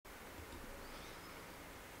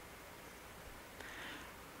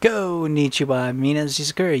Konnichiwa, Mina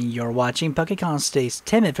Zizukuri. You're watching Pokemon Today's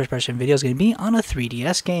 10-minute first-person video is going to be on a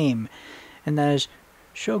 3DS game. And that is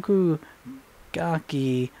Shokugeki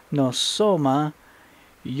no Soma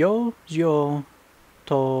Yuujou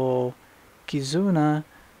to Kizuna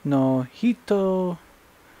no Hitosara.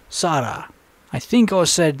 I think I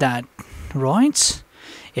said that right.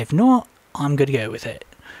 If not, I'm good to go with it.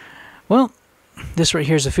 Well, this right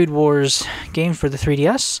here is a Food Wars game for the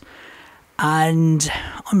 3DS. And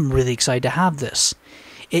I'm really excited to have this.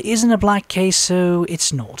 It isn't a black case, so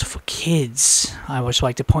it's not for kids. I always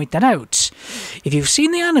like to point that out. If you've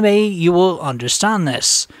seen the anime, you will understand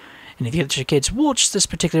this. And if you let your kids watch this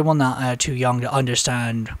particular one that are too young to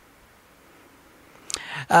understand,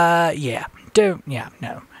 no.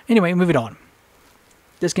 Anyway, moving on.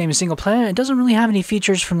 This game is single player. It doesn't really have any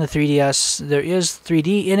features from the 3DS. There is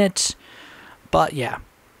 3D in it, but yeah.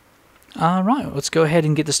 Alright, let's go ahead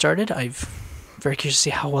and get this started. I'm very curious to see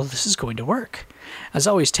how well this is going to work. As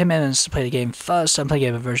always, 10 minutes to play the game first. I'm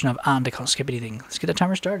playing a version of and I can't skip anything. Let's get the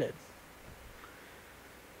timer started.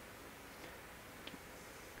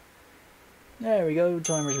 There we go,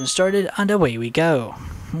 timer's been started, and away we go.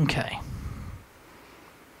 Okay.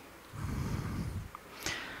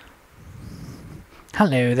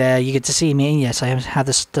 Hello there, you get to see me. Yes, I have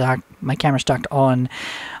this my camera stocked on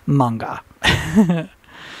manga.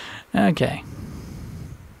 Okay.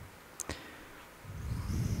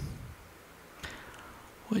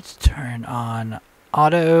 Let's turn on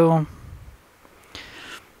auto.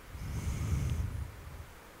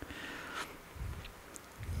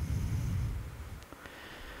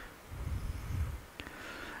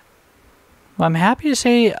 Well, I'm happy to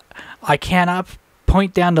say I cannot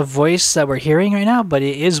point down the voice that we're hearing right now, but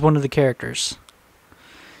it is one of the characters.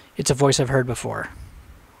 It's a voice I've heard before.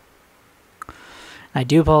 I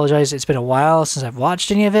do apologize, it's been a while since I've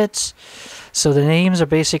watched any of it, so the names are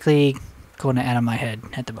basically going out of my head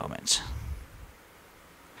at the moment.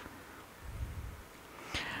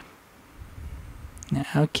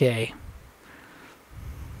 Okay.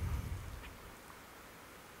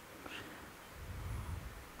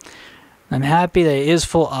 I'm happy that it is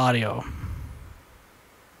full audio.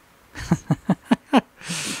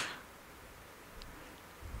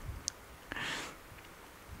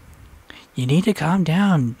 You need to calm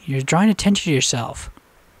down. You're drawing attention to yourself.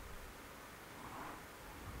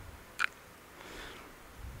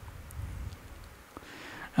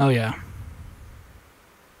 Oh, yeah.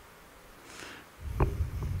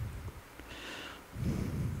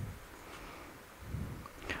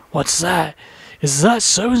 What's that? Is that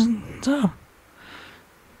so?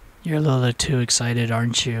 You're a little too excited,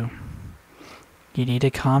 aren't you? You need to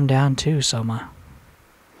calm down too, Soma.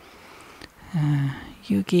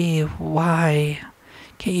 Yugi, why?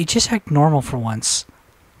 Can't you just act normal for once?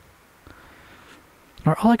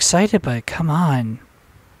 We're all excited, but come on.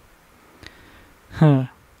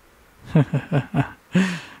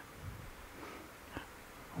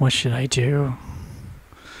 What should I do?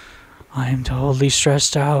 I'm totally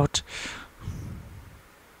stressed out.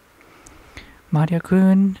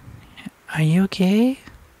 Mario-kun, are you okay?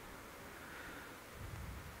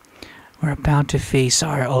 We're about to face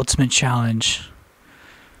our ultimate challenge.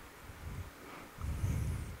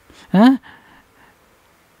 Huh?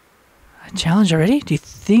 A challenge already? Do you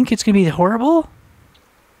think it's going to be horrible?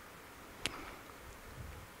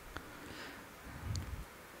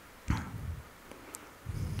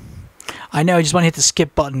 I know, I just want to hit the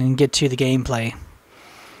skip button and get to the gameplay.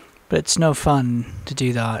 But it's no fun to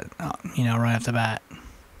do that, you know, right off the bat.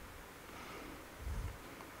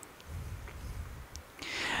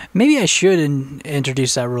 Maybe I should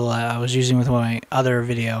introduce that rule I was using with my other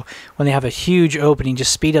video. When they have a huge opening,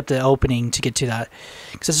 just speed up the opening to get to that.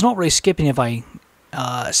 Because it's not really skipping if I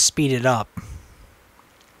speed it up.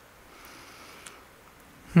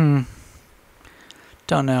 Don't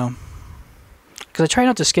know. Because I try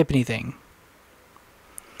not to skip anything.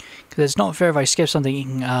 Because it's not fair if I skip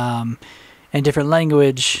something in a different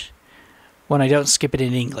language when I don't skip it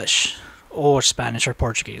in English. Or Spanish or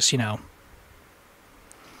Portuguese, you know.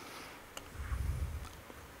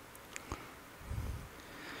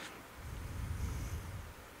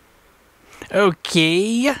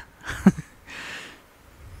 Okay.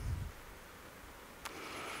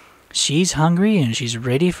 She's hungry and she's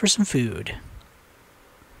ready for some food.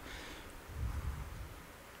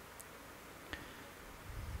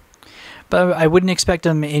 But I wouldn't expect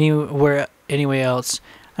them anywhere else.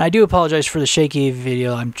 And I do apologize for the shaky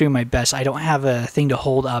video. I'm doing my best. I don't have a thing to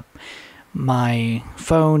hold up my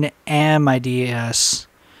phone and my DS.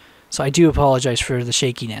 So I do apologize for the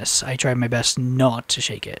shakiness. I tried my best not to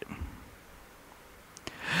shake it.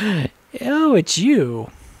 Oh, it's you.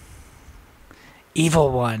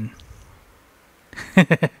 Evil one.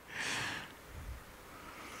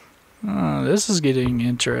 Oh, this is getting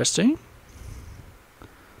interesting.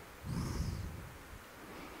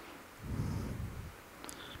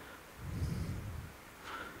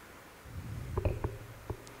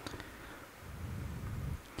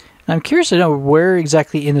 I'm curious to know where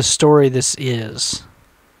exactly in the story this is.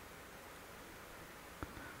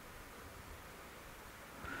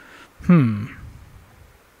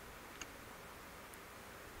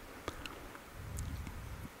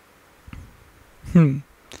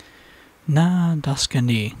 Na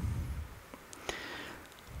Daskani.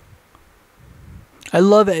 I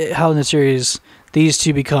love it how in the series these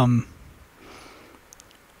two become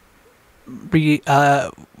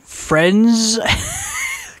friends.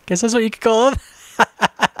 Guess that's what you could call them.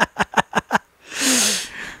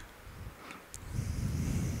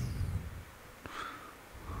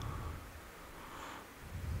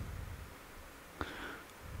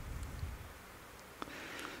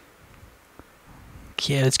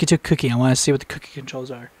 Okay, let's get to cooking. I want to see what the cooking controls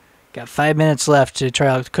are. Got 5 minutes left to try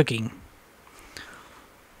out cooking.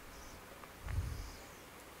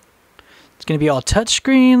 It's going to be all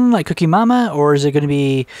touchscreen like Cookie Mama, or is it going to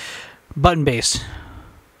be button based?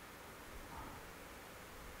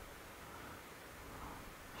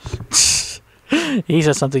 He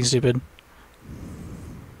said something stupid.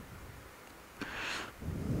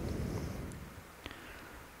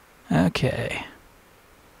 Okay.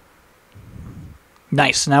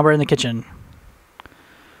 Nice. Now we're in the kitchen.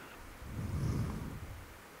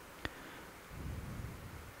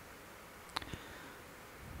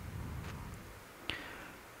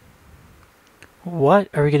 What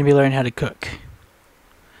are we going to be learning how to cook?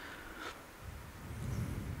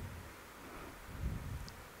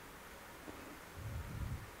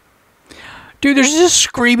 Dude, there's just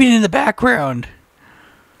screaming in the background.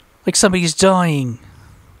 Like somebody's dying.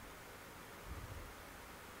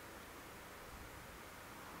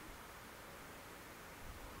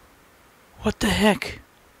 What the heck?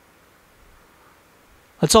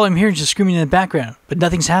 That's all I'm hearing, just screaming in the background, but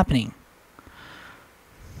nothing's happening.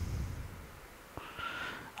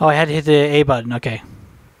 Oh, I had to hit the A button. Okay.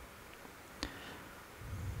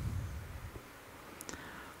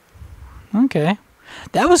 Okay.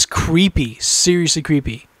 That was creepy. Seriously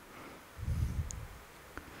creepy.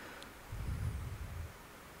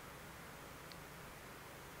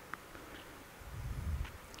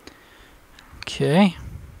 Okay.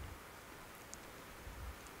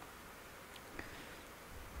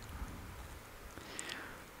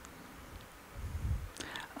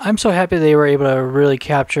 I'm so happy they were able to really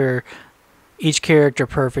capture each character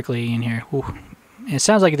perfectly in here. Ooh. It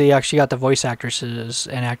sounds like they actually got the voice actresses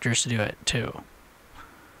and actors to do it too.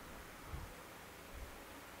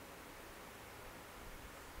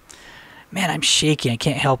 Man, I'm shaking. I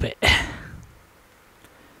can't help it.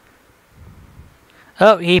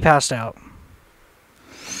 Oh, he passed out.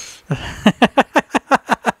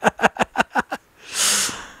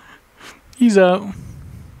 He's out.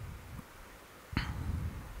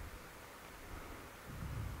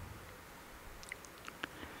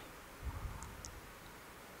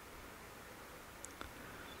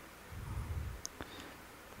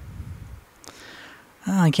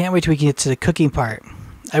 Oh, I can't wait till we get to the cooking part.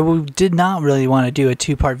 I did not really want to do a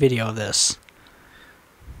 2-part video of this.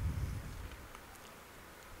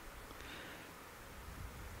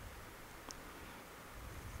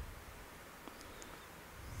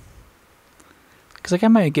 Because like I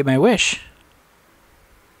might get my wish.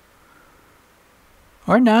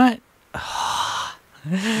 Or not.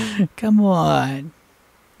 Come on.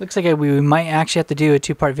 Looks like we might actually have to do a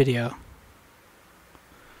 2-part video.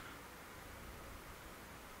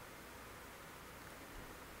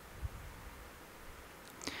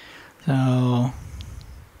 So...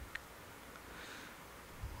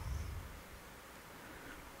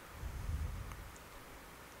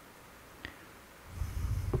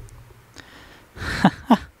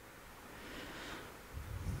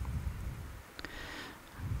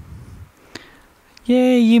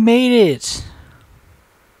 Yay, you made it!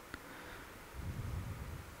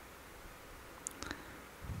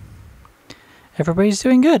 Everybody's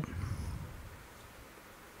doing good.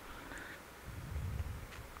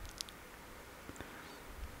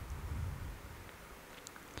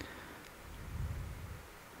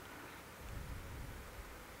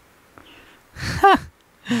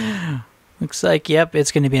 Looks like, yep,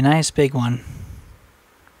 it's going to be a nice big one.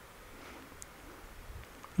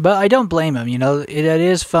 But I don't blame them, you know, it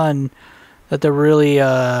is fun that they're really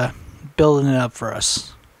building it up for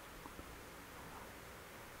us.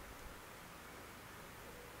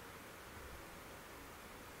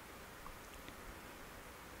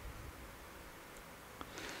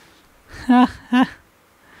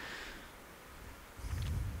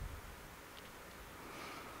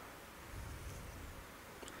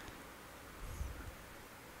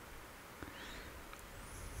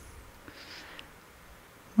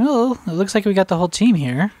 Well, it looks like we got the whole team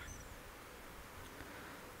here.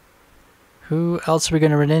 Who else are we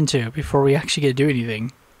going to run into before we actually get to do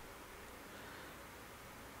anything?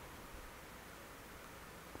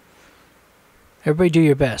 Everybody do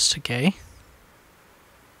your best, okay?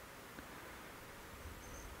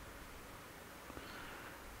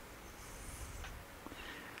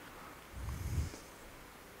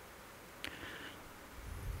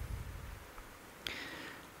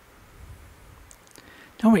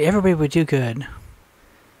 Don't worry, everybody would do good.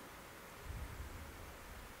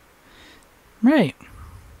 Right.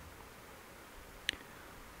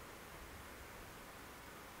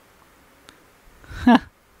 Huh.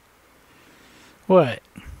 What?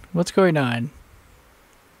 What's going on?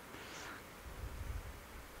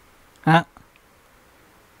 Huh?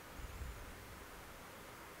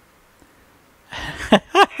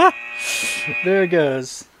 There it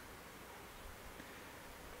goes.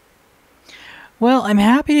 Well, I'm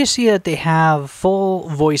happy to see that they have full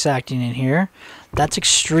voice acting in here. That's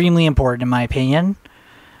extremely important in my opinion.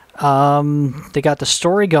 They got the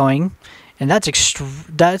story going, and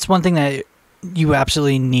that's one thing that you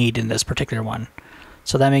absolutely need in this particular one.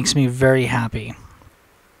 So that makes me very happy.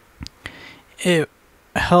 It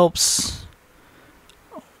helps.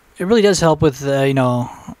 It really does help with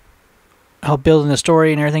help building the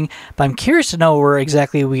story and everything. But I'm curious to know where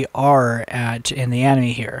exactly we are at in the anime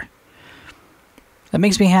here. That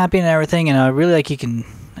makes me happy and everything, and I really like you can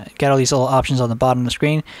get all these little options on the bottom of the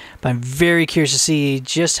screen. But I'm very curious to see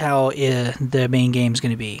just how the main game is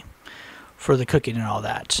going to be for the cooking and all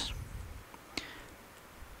that.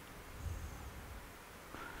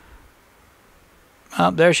 Oh,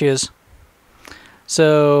 there she is.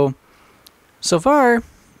 So far,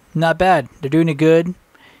 not bad. They're doing it good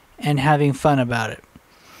and having fun about it.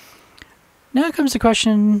 Now comes the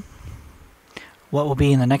question, what will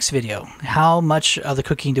be in the next video? How much of the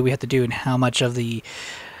cooking do we have to do, and how much of the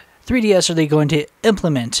 3DS are they going to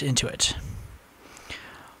implement into it?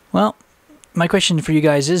 Well, my question for you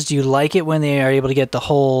guys is, do you like it when they are able to get the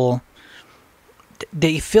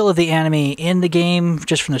feel of the anime in the game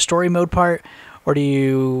just from the story mode part, or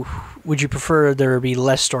would you prefer there be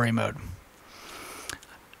less story mode?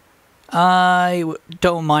 I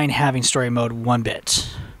don't mind having story mode one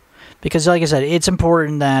bit, because like I said, it's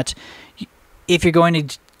important that if you're going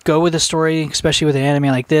to go with a story, especially with an anime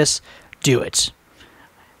like this, do it.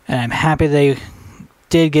 And I'm happy they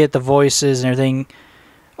did get the voices and everything.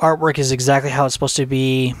 Artwork is exactly how it's supposed to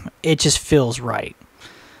be. It just feels right.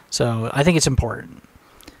 So I think it's important.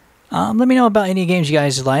 Let me know about any games you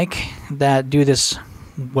guys like that do this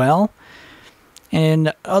well,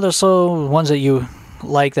 and other ones that you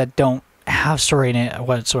like that don't have story in it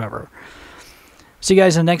whatsoever. See you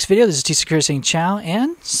guys in the next video. This is T Sakura saying ciao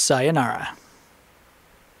and sayonara.